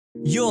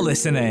You're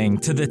listening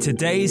to the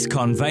Today's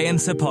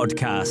Conveyancer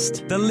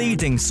podcast, the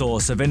leading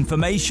source of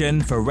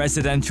information for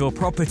residential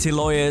property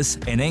lawyers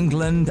in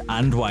England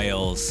and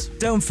Wales.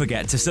 Don't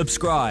forget to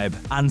subscribe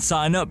and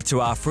sign up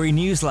to our free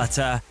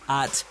newsletter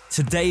at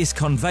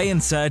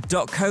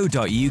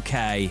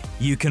todaysconveyancer.co.uk.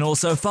 You can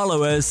also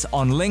follow us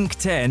on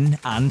LinkedIn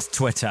and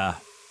Twitter.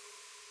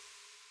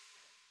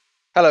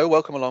 Hello,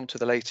 welcome along to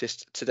the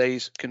latest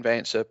Today's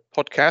Conveyancer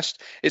podcast.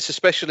 It's a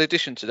special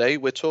edition today.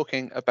 We're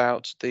talking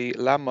about the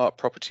Landmark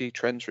Property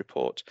Trends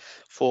Report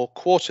for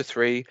quarter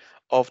 3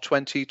 of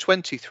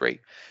 2023.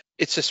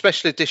 It's a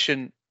special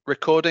edition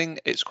recording.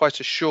 It's quite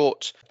a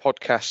short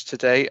podcast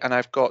today, and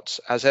I've got,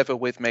 as ever,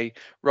 with me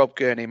Rob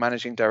Gurney,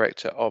 Managing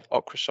Director of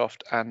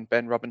Ocrasoft, and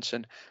Ben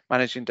Robinson,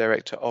 Managing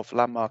Director of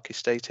Landmark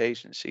Estate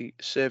Agency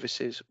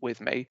Services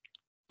with me.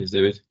 Yes,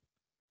 David.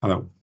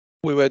 Hello.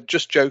 We were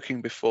just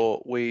joking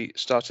before we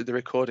started the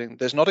recording.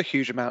 There's not a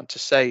huge amount to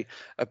say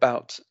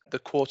about the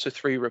quarter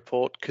 3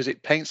 report because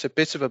it paints a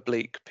bit of a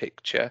bleak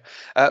picture.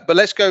 But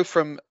let's go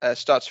from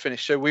start to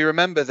finish. So we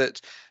remember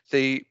that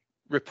the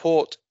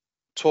report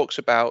talks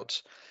about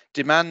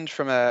demand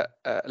from a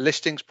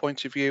listings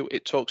point of view.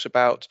 It talks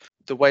about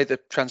the way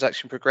the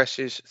transaction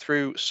progresses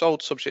through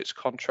sold subject to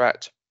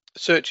contract,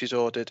 searches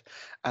ordered,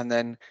 and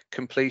then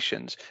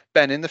completions.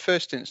 Ben, in the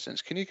first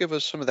instance, can you give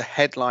us some of the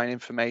headline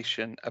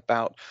information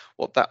about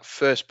what that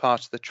first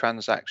part of the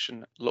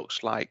transaction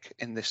looks like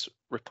in this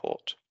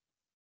report?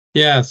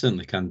 Yeah, I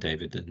certainly can,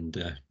 David.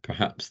 And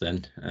perhaps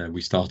then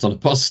we start on a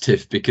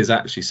positive, because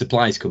actually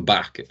supplies come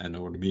back. And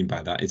what I mean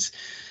by that is,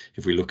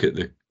 if we look at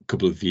the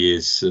couple of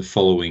years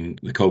following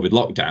the COVID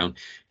lockdown,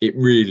 it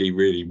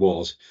really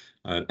was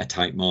a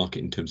tight market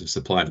in terms of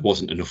supply. There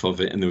wasn't enough of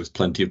it and there was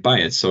plenty of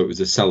buyers, so it was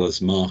a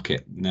seller's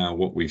market. Now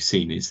what we've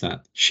seen is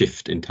that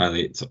shift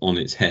entirely. It's on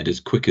its head as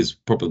quick as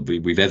probably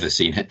we've ever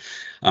seen it,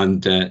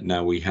 and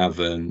now we have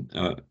an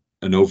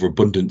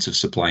overabundance of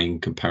supply in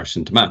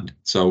comparison to demand.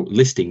 So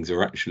listings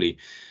are actually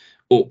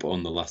up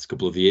on the last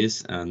couple of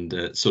years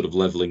and sort of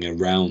leveling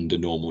around a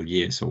normal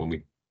year. So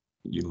when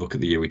you look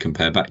at the year we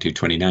compare back to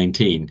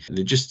 2019,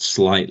 they're just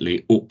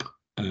slightly up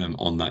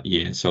on that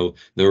year. So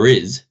there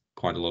is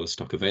quite a lot of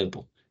stock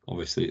available.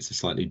 Obviously, it's a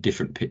slightly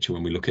different picture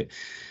when we look at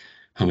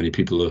how many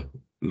people are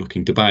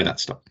looking to buy that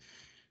stock.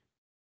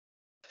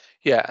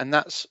 Yeah, and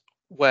that's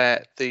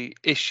where the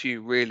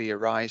issue really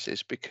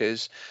arises,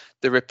 because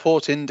the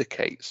report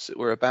indicates that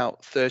we're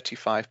about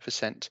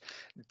 35%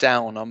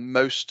 down on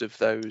most of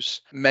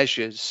those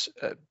measures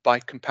by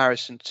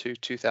comparison to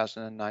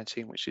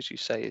 2019, which, as you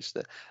say, is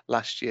the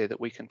last year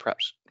that we can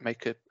perhaps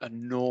make a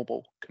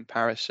normal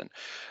comparison.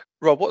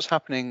 Rob, what's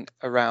happening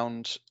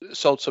around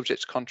sold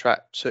subject to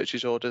contract,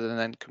 searches ordered, and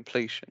then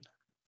completion?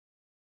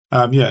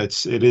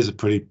 It is a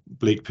pretty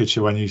bleak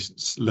picture when you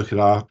look at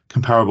our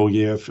comparable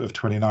year of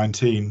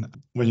 2019.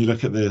 When you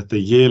look at the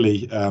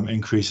yearly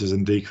increases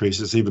and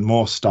decreases, it's even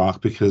more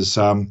stark, because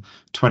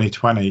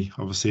 2020,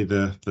 obviously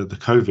the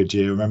COVID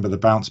year, remember the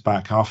bounce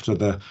back after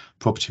the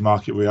property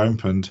market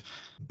reopened,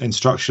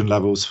 instruction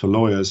levels for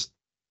lawyers,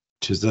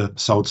 which is the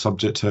sold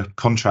subject to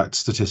contract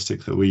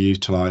statistic that we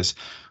utilise,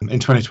 in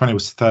 2020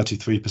 was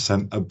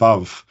 33%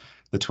 above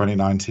the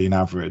 2019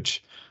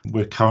 average.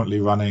 We're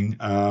currently running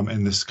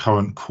in this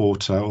current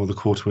quarter, or the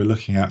quarter we're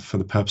looking at for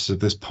the purpose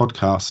of this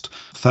podcast,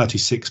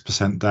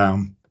 36%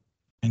 down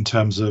in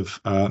terms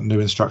of new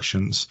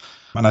instructions.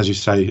 And as you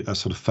say, a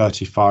sort of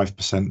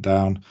 35%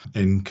 down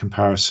in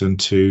comparison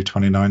to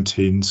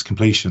 2019's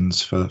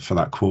completions for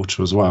that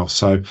quarter as well.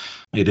 So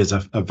it is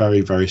a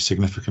very, very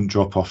significant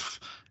drop off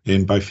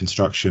in both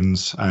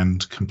instructions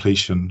and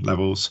completion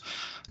levels.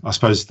 I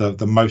suppose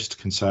the most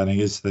concerning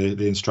is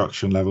the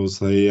instruction levels,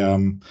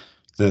 the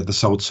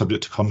sold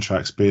subject to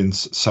contracts being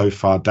so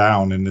far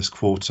down in this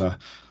quarter.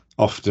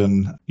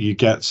 Often you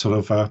get sort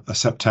of a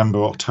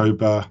September,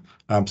 October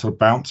sort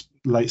of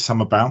late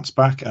summer bounce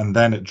back, and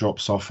then it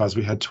drops off as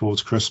we head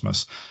towards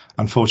Christmas.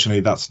 Unfortunately,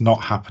 that's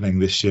not happening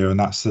this year, and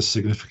that's the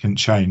significant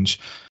change.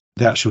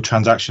 The actual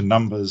transaction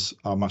numbers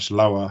are much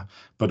lower,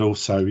 but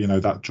also,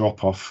 that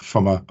drop off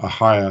from a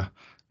higher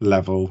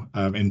level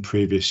in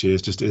previous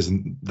years just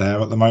isn't there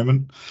at the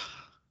moment.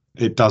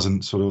 It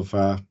doesn't sort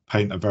of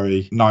paint a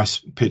very nice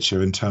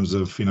picture in terms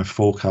of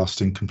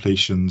forecasting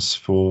completions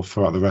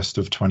throughout the rest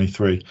of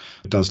 23.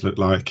 It does look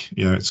like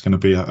it's going to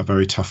be a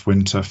very tough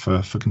winter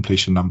for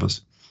completion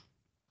numbers.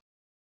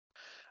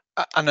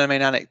 And I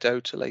mean,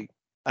 anecdotally,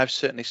 I've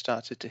certainly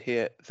started to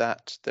hear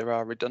that there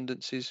are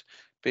redundancies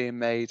being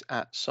made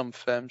at some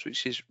firms,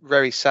 which is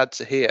very sad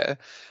to hear.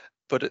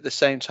 But at the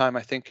same time,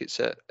 I think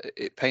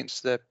it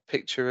paints the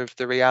picture of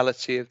the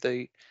reality of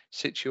the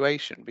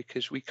situation,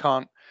 because we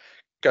can't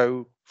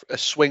go a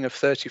swing of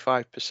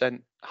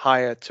 35%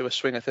 higher to a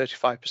swing of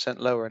 35%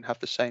 lower and have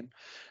the same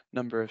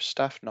number of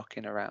staff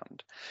knocking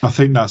around. I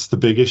think that's the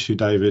big issue,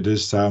 David,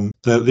 is the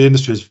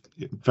industry is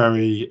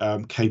very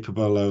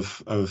capable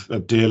of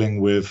dealing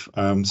with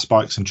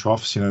spikes and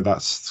troughs.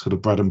 That's sort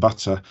of bread and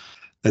butter.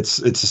 It's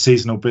a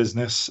seasonal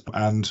business,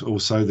 and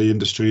also the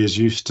industry is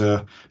used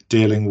to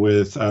dealing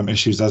with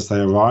issues as they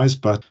arise.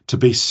 But to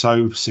be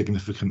so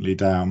significantly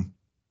down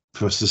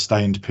for a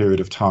sustained period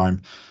of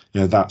time,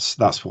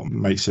 that's what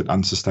makes it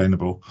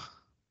unsustainable.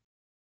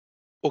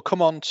 We'll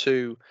come on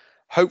to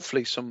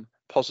hopefully some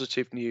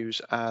positive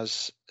news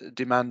as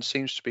demand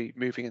seems to be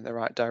moving in the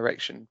right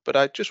direction. But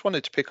I just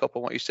wanted to pick up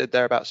on what you said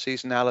there about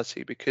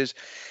seasonality, because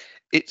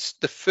it's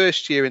the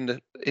first year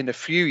in a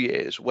few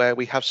years where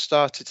we have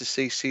started to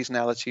see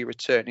seasonality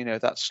return.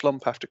 That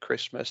slump after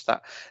Christmas,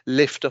 that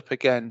lift up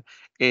again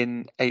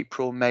in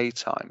April, May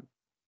time.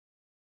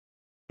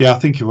 Yeah, I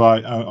think you're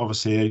right.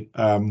 Obviously,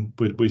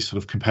 we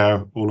sort of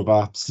compare all of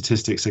our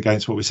statistics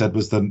against what we said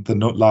was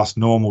the last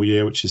normal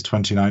year, which is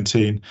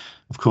 2019.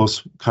 Of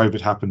course,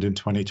 COVID happened in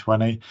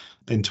 2020.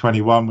 In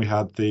 21, we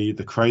had the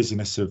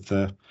craziness of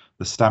the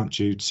stamp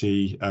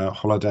duty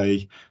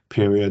holiday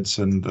periods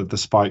and the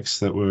spikes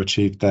that were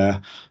achieved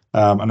there.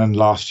 And then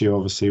last year,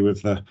 obviously,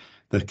 with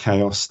the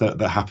chaos that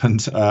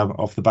happened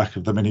off the back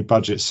of the mini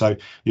budget. So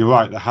you're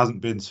right, there hasn't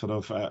been sort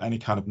of any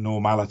kind of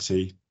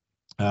normality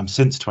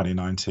since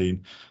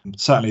 2019.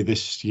 Certainly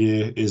this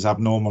year is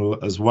abnormal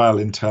as well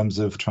in terms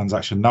of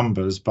transaction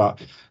numbers,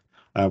 but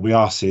we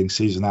are seeing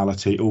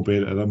seasonality,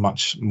 albeit at a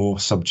much more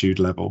subdued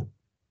level.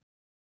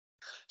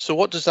 So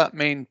what does that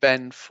mean,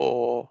 Ben,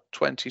 for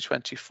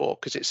 2024?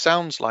 Because it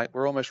sounds like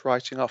we're almost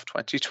writing off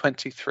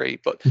 2023,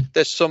 but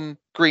there's some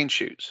green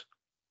shoots.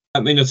 I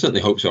mean, I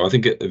certainly hope so. I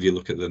think if you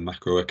look at the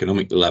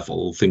macroeconomic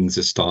level, things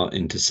are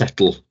starting to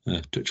settle,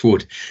 touch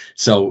wood.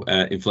 So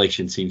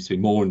inflation seems to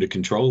be more under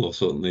control, or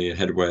certainly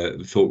ahead of where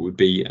we thought it would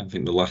be. I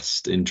think the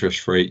last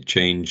interest rate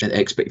change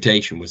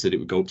expectation was that it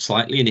would go up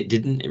slightly, and it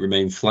didn't. It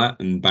remained flat,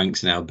 and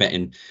banks are now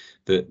betting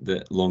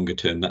that longer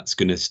term that's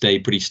going to stay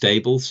pretty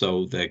stable.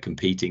 So they're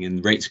competing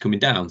and rates are coming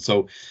down.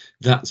 So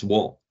that's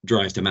what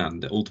drives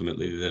demand.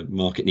 Ultimately, the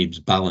market needs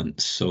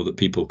balance so that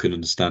people can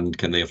understand,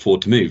 can they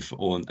afford to move,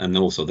 and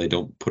also they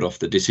don't put off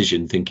the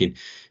decision thinking,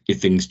 if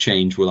things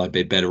change, will I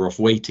be better off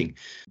waiting?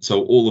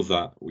 So all of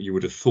that, you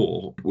would have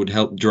thought, would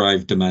help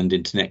drive demand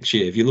into next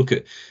year. If you look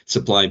at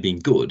supply being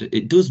good,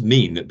 it does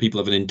mean that people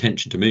have an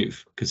intention to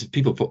move, because if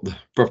people put the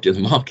property on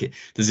the market,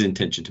 there's an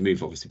intention to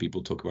move. Obviously,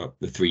 people talk about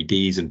the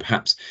 3Ds, and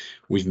perhaps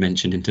we've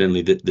mentioned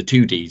internally the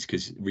 2Ds,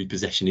 because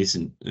repossession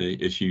isn't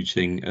a huge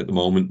thing at the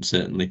moment,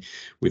 certainly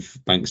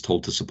with banks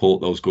told to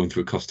support those going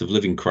through a cost of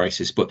living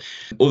crisis. But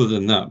other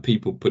than that,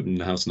 people putting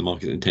the house on the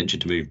market with intention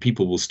to move,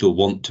 people will still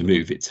want to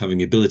move. It's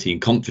having ability and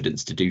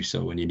confidence to do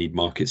so, and you need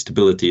market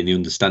stability and the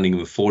understanding of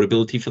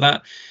affordability for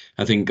that.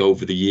 I think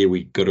over the year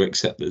we've got to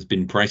accept there's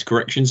been price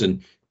corrections,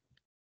 and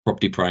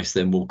property price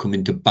then will come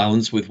into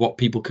balance with what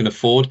people can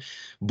afford.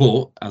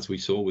 But as we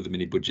saw with the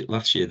mini budget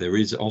last year, there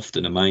is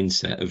often a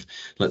mindset of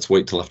let's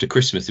wait till after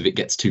Christmas if it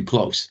gets too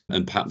close,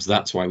 and perhaps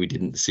that's why we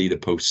didn't see the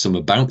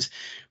post-summer bounce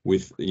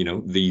with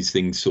these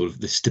things, sort of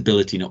the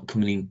stability not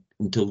coming in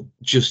until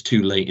just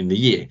too late in the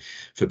year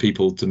for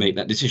people to make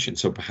that decision.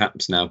 So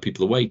perhaps now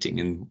people are waiting,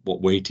 and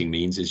what waiting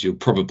means is you'll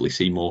probably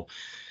see more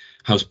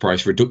house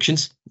price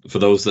reductions for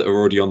those that are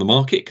already on the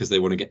market because they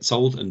want to get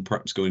sold, and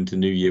perhaps going into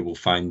new year we'll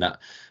find that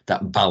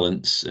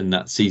balance and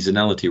that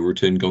seasonality will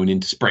return going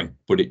into spring.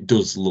 But it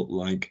does look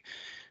like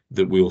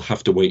that we'll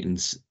have to wait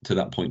to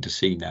that point to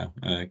see now,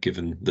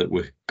 given that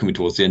we're coming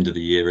towards the end of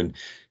the year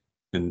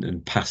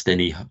and past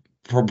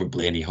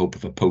probably any hope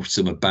of a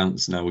post-summer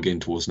bounce. Now we're getting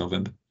towards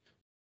November.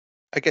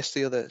 I guess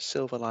the other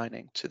silver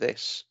lining to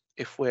this,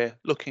 if we're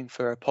looking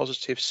for a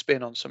positive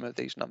spin on some of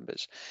these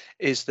numbers,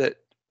 is that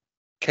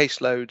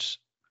caseloads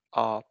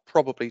are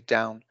probably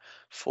down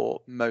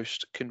for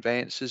most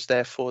conveyancers.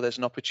 Therefore, there's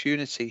an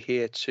opportunity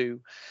here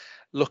to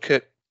look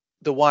at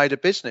the wider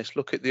business,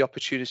 look at the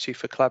opportunity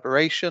for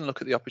collaboration,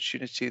 look at the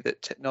opportunity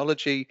that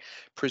technology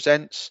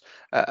presents,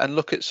 and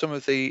look at some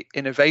of the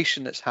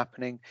innovation that's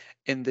happening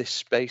in this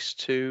space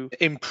to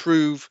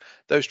improve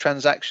those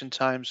transaction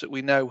times that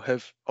we know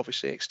have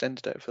obviously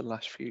extended over the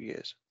last few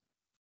years.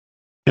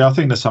 Yeah, I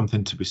think there's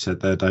something to be said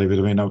there, David.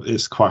 I mean,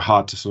 it's quite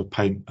hard to sort of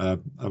paint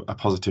a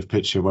positive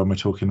picture when we're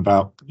talking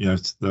about,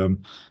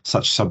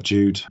 such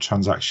subdued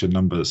transaction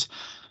numbers.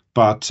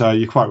 But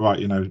you're quite right.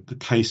 The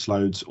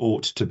caseloads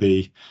ought to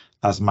be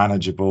as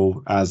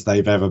manageable as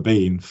they've ever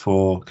been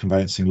for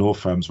conveyancing law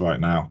firms right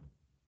now.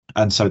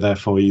 And so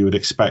therefore you would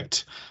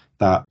expect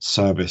that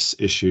service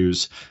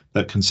issues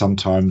that can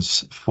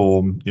sometimes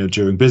form,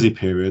 during busy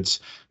periods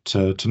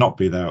to not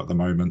be there at the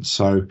moment.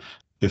 So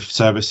if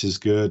service is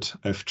good,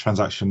 if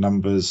transaction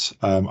numbers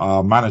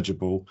are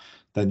manageable,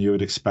 then you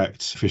would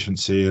expect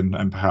efficiency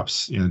and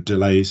perhaps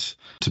delays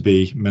to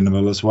be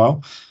minimal as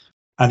well.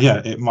 And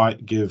yeah, it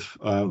might give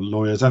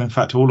lawyers and in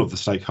fact all of the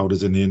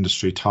stakeholders in the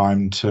industry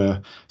time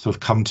to sort of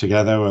come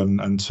together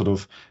and sort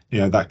of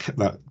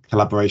that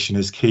collaboration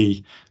is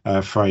key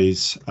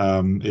phrase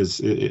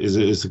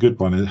is a good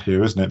one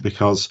here, isn't it?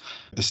 Because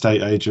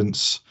estate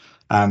agents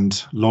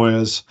and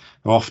lawyers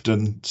are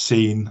often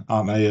seen,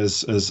 aren't they,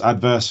 as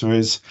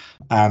adversaries,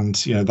 and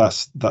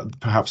that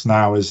perhaps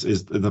now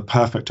is the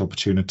perfect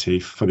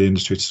opportunity for the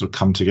industry to sort of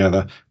come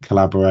together,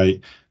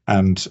 collaborate,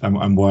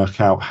 and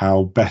work out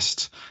how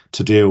best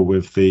to deal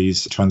with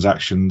these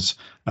transactions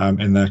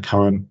in their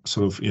current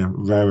sort of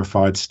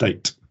rarefied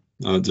state.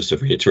 Just to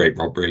reiterate,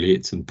 Rob, really,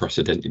 it's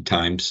unprecedented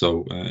times,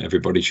 so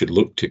everybody should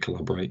look to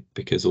collaborate,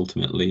 because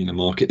ultimately in a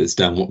market that's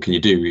down, what can you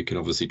do? You can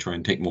obviously try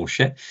and take more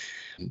share,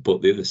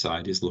 but the other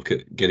side is look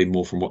at getting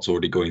more from what's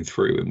already going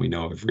through, and we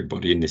know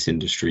everybody in this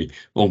industry,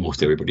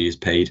 almost everybody, is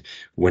paid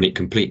when it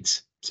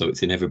completes, so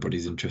it's in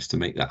everybody's interest to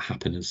make that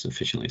happen as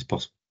efficiently as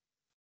possible.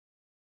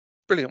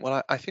 Brilliant.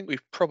 Well, I think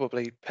we've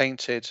probably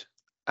painted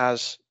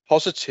as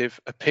positive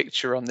a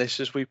picture on this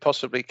as we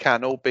possibly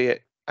can,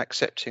 albeit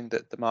accepting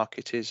that the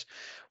market is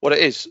what it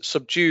is,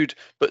 subdued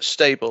but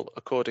stable,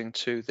 according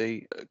to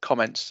the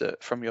comments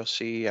from your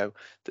CEO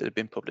that have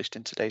been published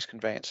in today's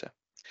Conveyancer.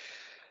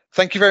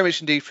 Thank you very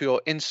much indeed for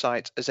your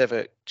insight as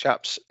ever,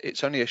 chaps.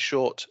 It's only a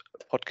short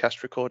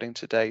podcast recording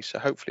today, so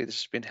hopefully this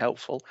has been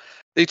helpful.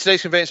 The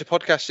Today's Conveyancer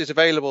podcast is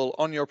available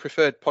on your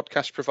preferred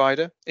podcast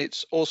provider.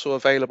 It's also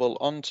available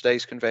on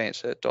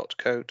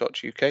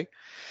todaysconveyancer.co.uk.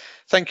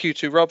 Thank you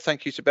to Rob,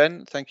 thank you to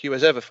Ben, thank you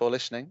as ever for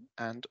listening,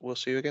 and we'll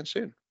see you again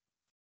soon.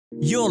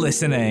 You're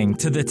listening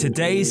to the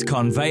Today's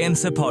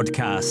Conveyancer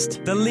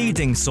podcast, the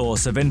leading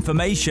source of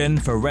information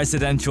for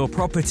residential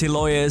property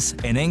lawyers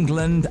in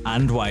England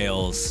and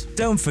Wales.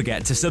 Don't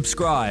forget to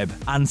subscribe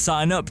and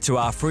sign up to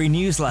our free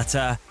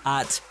newsletter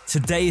at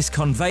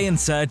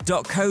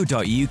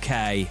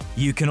todaysconveyancer.co.uk.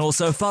 You can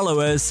also follow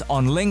us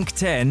on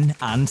LinkedIn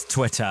and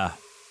Twitter.